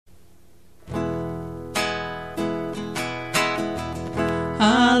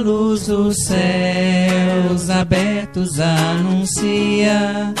luz dos céus abertos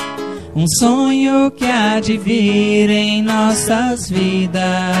anuncia um sonho que há de vir em nossas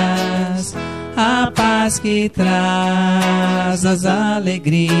vidas, a paz que traz as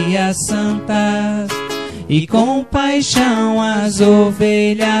alegrias santas e com paixão as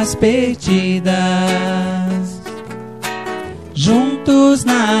ovelhas perdidas. Juntos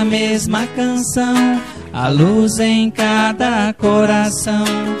na mesma canção, a luz em cada coração,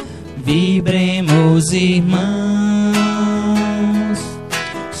 vibremos, irmãos,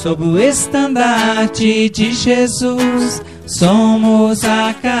 sob o estandarte de Jesus. Somos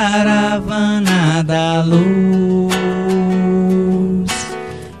a caravana da luz.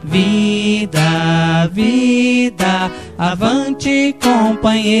 Vida, vida, avante,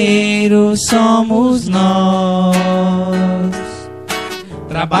 companheiros, somos nós,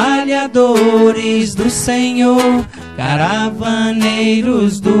 trabalhadores do Senhor,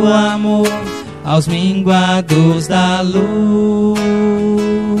 caravaneiros do amor, aos minguados da luz.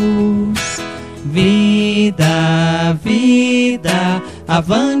 Vida, vida,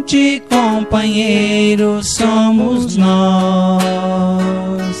 avante, companheiros, somos nós,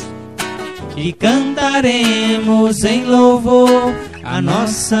 e cantaremos em louvor a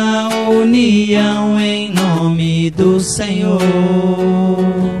nossa união em nome do Senhor.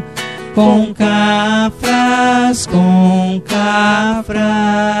 Concafras, concafras,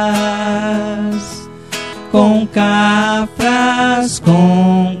 concafras, concafras.